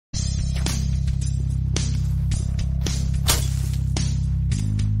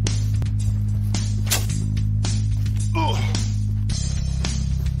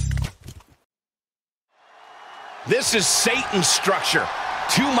This is Satan's structure.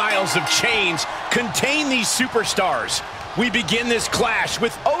 2 miles of chains contain these superstars. We begin this clash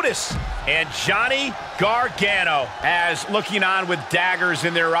with Otis and Johnny Gargano. As looking on with daggers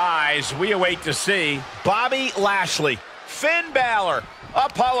in their eyes, we await to see Bobby Lashley, Finn Balor,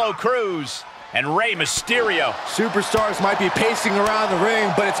 Apollo Crews, and Rey Mysterio. Superstars might be pacing around the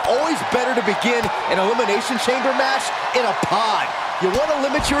ring, but it's always better to begin an Elimination Chamber match in a pod. You want to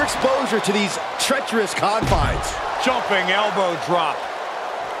limit your exposure to these treacherous confines. Jumping elbow drop.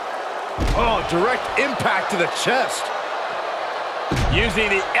 Oh, direct impact to the chest. Using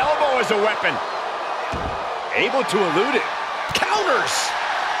the elbow as a weapon. Able to elude it. Counters.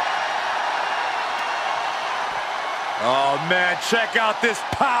 Oh, man, check out this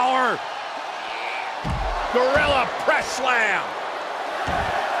power. Gorilla press slam.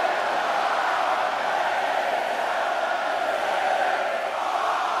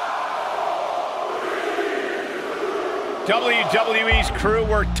 WWE's crew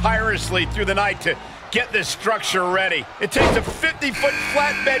worked tirelessly through the night to get this structure ready. It takes a 50-foot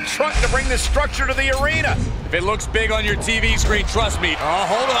flatbed truck to bring this structure to the arena. If it looks big on your TV screen, trust me. Oh,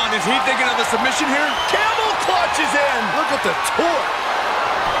 hold on. Is he thinking of a submission here? Camel clutch is in. Look at the torque.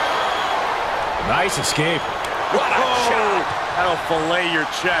 Nice escape. What a shot. That'll fillet your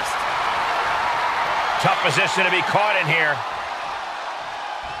chest. Tough position to be caught in here.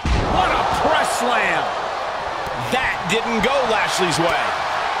 What a press slam. That didn't go Lashley's way.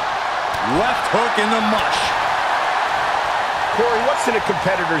 Left hook in the mush. Corey, what's in a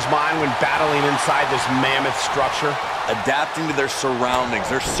competitor's mind when battling inside this mammoth structure? Adapting to their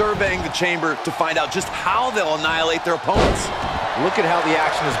surroundings. They're surveying the chamber to find out just how they'll annihilate their opponents. Look at how the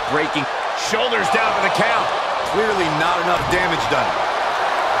action is breaking. Shoulders down for the count. Clearly not enough damage done.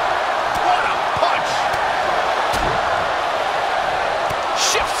 What a punch!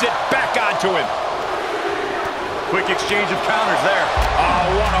 Shifts it back onto him. Quick exchange of counters there. Oh,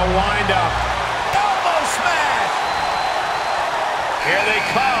 what a wind-up. Elbow smash! Here they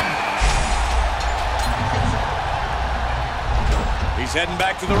come. He's heading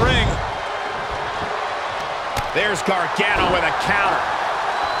back to the ring. There's Gargano with a counter.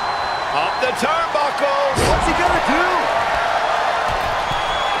 Up the turnbuckles. What's he gonna do?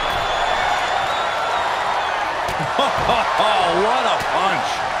 Oh, what a punch.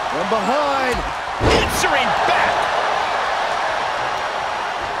 From behind. Answering back.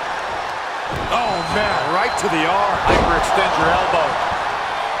 Oh, man, right to the arm. Hyperextend your elbow.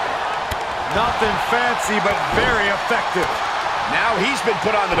 Nothing fancy, but very effective. Now he's been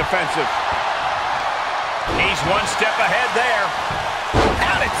put on the defensive. He's one step ahead there.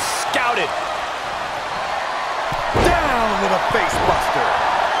 Out it scouted. Down with a face buster.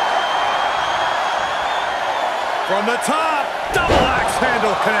 From the top, double axe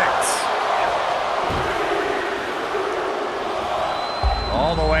handle connects.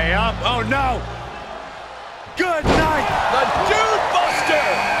 All the way up. Oh, no. Good night. The Dude Buster.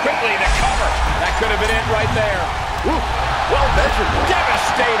 Quickly to cover. That could have been it right there. Ooh, well measured.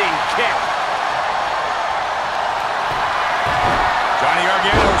 Devastating kick. Johnny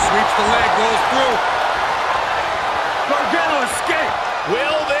Gargano sweeps the leg, goes through. Gargano escape.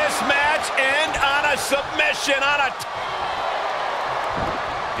 Will this match end on a submission?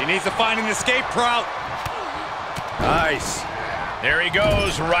 He needs to find an escape route. Nice. There he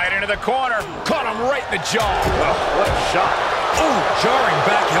goes, right into the corner. Caught him right in the jaw. Oh, what a shot. Ooh, jarring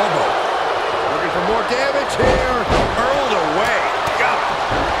back elbow. Looking for more damage here. Hurled away. Got it.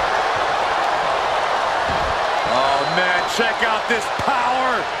 Oh, man, check out this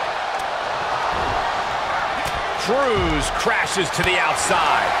power. Crews crashes to the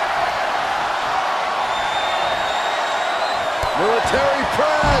outside. Military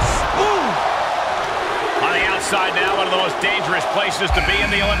press. Ooh. On the outside now, one of the most dangerous places to be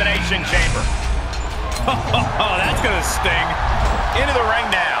in the Elimination Chamber. Oh, that's going to sting. Into the ring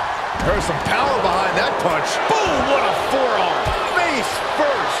now. There's some power behind that punch. Boom, what a forearm. Face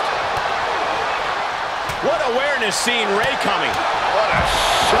first. What awareness seeing Rey coming. What a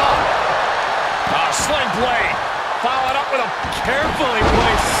shot. Sling blade. Followed up with a Carefully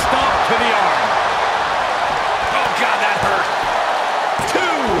placed stomp to the arm. Oh, God, that hurt. 2.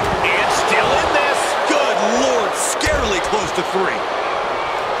 And still in this. Good Lord, scarily close to 3.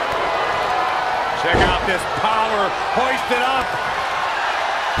 Check out this power. Hoisted up.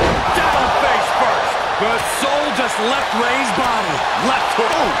 Down face first. The soul just left Rey's body. Left hook.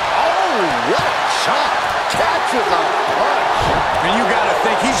 Oh, what a shot. Catches a punch. And you gotta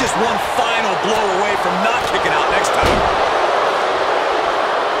think he's just one final blow away from not kicking out next time.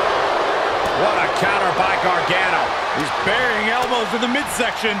 What a counter by Gargano. He's burying elbows to the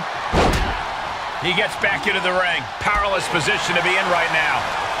midsection. He gets back into the ring. Powerless position to be in right now.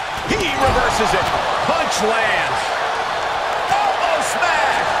 He reverses it. Punch lands. Elbow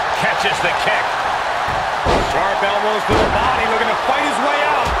smash. Catches the kick. Sharp elbows to the body, looking to fight his way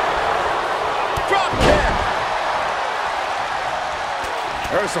out. Drop kick.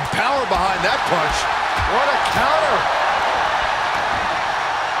 There's some power behind that punch. What a counter.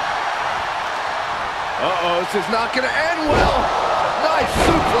 Uh-oh, this is not going to end well. Nice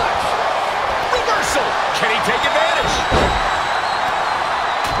suplex. Reversal. Can he take advantage?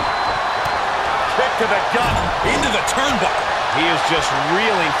 Kick to the gut, Into the turnbuckle. He is just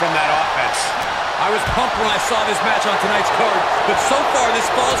reeling from that offense. I was pumped when I saw this match on tonight's card, but so far this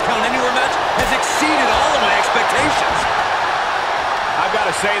Falls Count Anywhere match has exceeded all of my expectations. I've got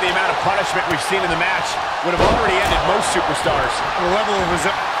to say, the amount of punishment we've seen in the match would have already ended most superstars. the level of his...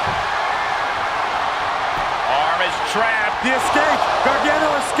 Arm is trapped. The escape!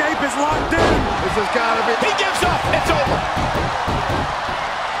 Gargano escape is locked in! This has got to be... He gives up. It's over.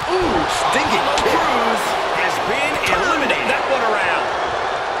 Ooh, stinging kick. Cruz has been eliminated. That one around.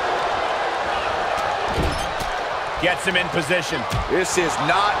 Gets him in position. This is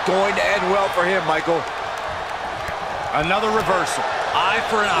not going to end well for him, Michael. Another reversal. Eye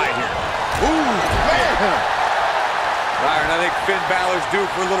for an eye here. Ooh, man. Byron, I think Finn Balor's due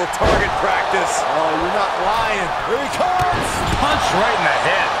for a little target practice. Oh, you're not lying. Here he comes. Punch right in the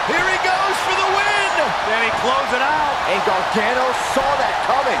head. Here he goes for the win. Then he closes it out. And Gargano saw that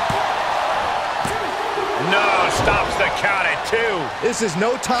coming. No, stops the count at 2. This is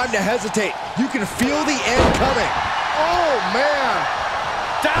no time to hesitate. You can feel the end coming. Oh, man.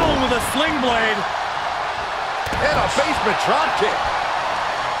 Down with a sling blade. And a basement drop kick.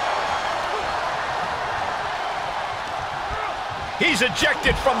 He's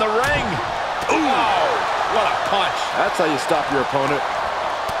ejected from the ring. Ooh, what a punch. That's how you stop your opponent.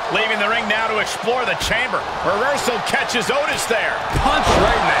 Leaving the ring now to explore the chamber. Reversal catches Otis there. Punch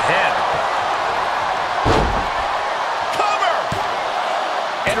right in the head. Cover!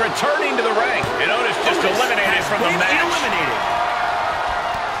 And returning to the ring. And Otis just eliminated from the match.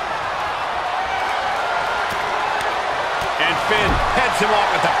 And Finn heads him off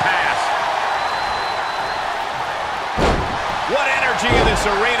with the pass. What energy in this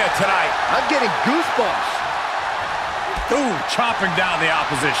arena tonight. I'm getting goosebumps. Ooh, chopping down the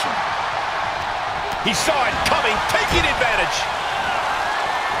opposition. He saw it coming, taking advantage.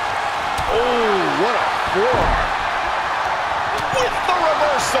 Oh, what a forearm. With the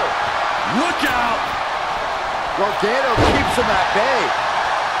reversal. Look out! Gargano keeps him at bay.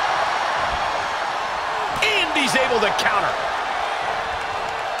 And he's able to counter.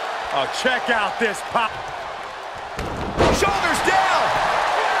 Oh, check out this pop. Shoulders down.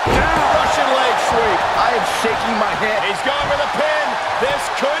 Down. Russian leg sweep. I am shaking my head. He's gone for the pin. This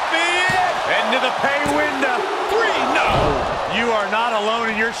could be it. Into the pay window. 3, no. You are not alone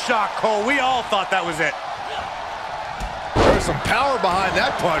in your shock, Cole. We all thought that was it. There's some power behind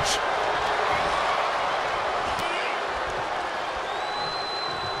that punch.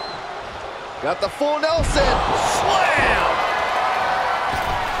 Got the full Nelson. Slam.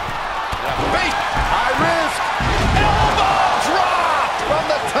 Bait. High risk. Elbow drop. From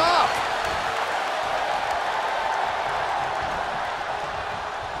the top.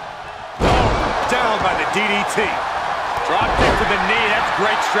 Down by the DDT. Drop kick to the knee. That's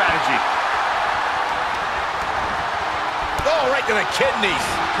great strategy. Oh, right to the kidneys.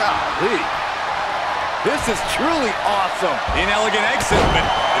 Golly. This is truly awesome. Inelegant exit, but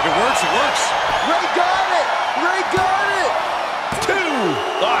if it works, it works. Ray got it. Ray got it. 2.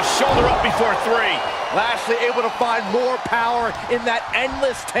 Oh, shoulder up before 3. Lashley able to find more power in that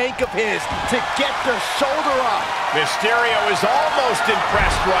endless tank of his to get the shoulder up. Mysterio is almost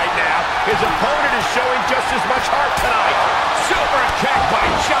impressed right now. His opponent is showing just as much heart tonight. Super kick by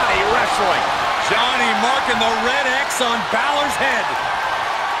Johnny Wrestling. Johnny marking the red X on Balor's head.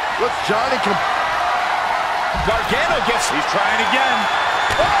 What's Johnny? Gargano gets... He's trying again.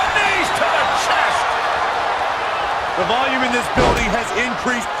 Oh, knees to the chest. The volume in this building has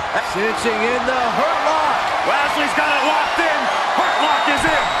increased. Cinching in the hurt lock. Lashley's got it locked in. Hurt lock is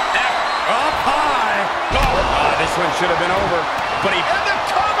in. Up high. Oh, this one should have been over. But he... And the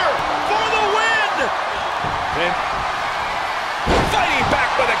cover for the win. And fighting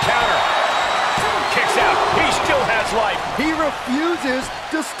back with a counter. Kicks out. He still has life. He refuses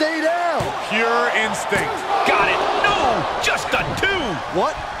to stay down. Pure instinct. Got it. No, just a 2.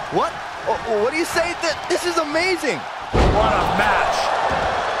 What? What? What do you say? This is amazing. What a match.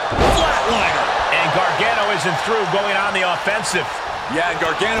 Flatliner. And Gargano isn't through, going on the offensive. Yeah,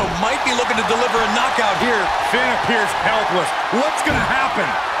 Gargano might be looking to deliver a knockout here. Finn appears helpless. What's going to happen?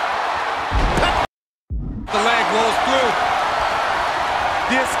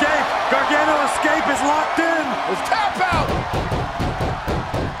 the escape. Gargano escape is locked in. Let's tap out.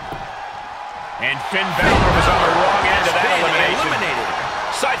 And Finn Balor was on the wrong end of that elimination.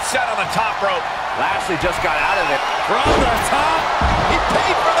 Sight set on the top rope. Lashley just got out of it. From the top. He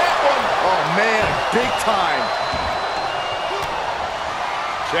paid for that one. Oh, man, big time.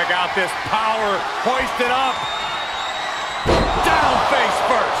 Check out this power. Hoisted up. Down face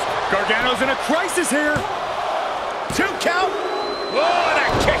first. Gargano's in a crisis here. 2 count. Oh, and a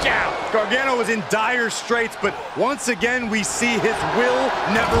kick out. Gargano was in dire straits, but once again, we see his will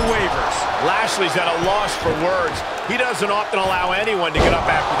never wavers. Lashley's at a loss for words. He doesn't often allow anyone to get up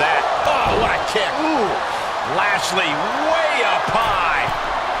after that. Oh, what a kick. Ooh. Lashley way up high.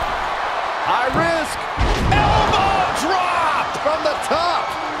 High risk. Elbow drop. From the top.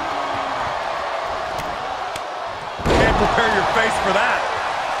 Can't prepare your face for that.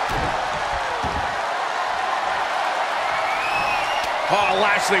 Oh,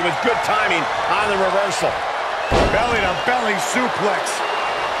 Lashley with good timing on the reversal. Belly-to-belly suplex.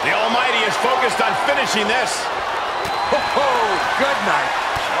 The Almighty is focused on finishing this. Oh, good night.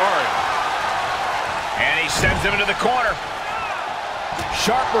 Sorry. And he sends him into the corner.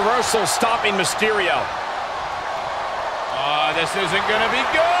 Sharp reversal stopping Mysterio. Oh, this isn't going to be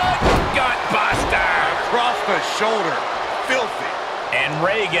good. Gutbuster. Across the shoulder. Filthy. And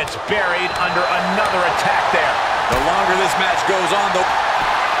Ray gets buried under another attack there. The longer this match goes on, the...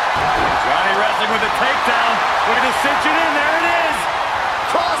 Johnny wrestling with a takedown. Looking to cinch it in. There it is.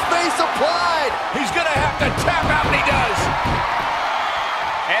 Crossface applied. He's going to have to tap out, and he does.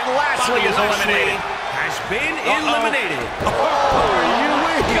 And Lashley is eliminated. Has been eliminated. Oh, are you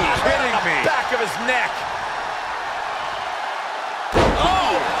Kidding me. Back of his neck.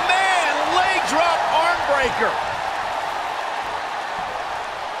 Oh, man. Leg drop arm breaker.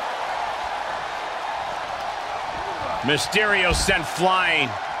 Mysterio sent flying.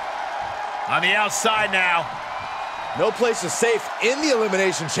 On the outside now. No place is safe in the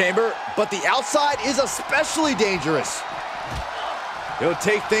Elimination Chamber, but the outside is especially dangerous. He'll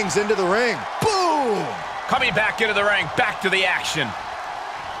take things into the ring. Boom! Coming back into the ring, back to the action.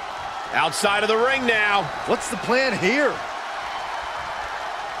 Outside of the ring now. What's the plan here?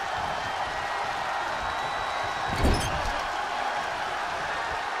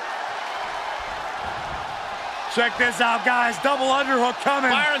 Check this out, guys. Double underhook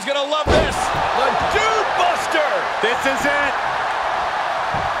coming. Byron's gonna love this. The Dude Buster. This is it.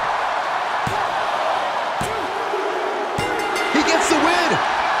 He gets the win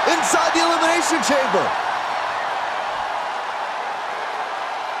inside the Elimination Chamber.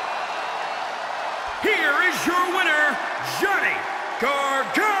 Here is your winner, Johnny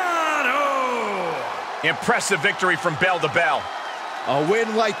Gargano. Impressive victory from bell to bell. A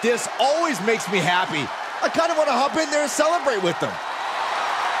win like this always makes me happy. I kind of want to hop in there and celebrate with them.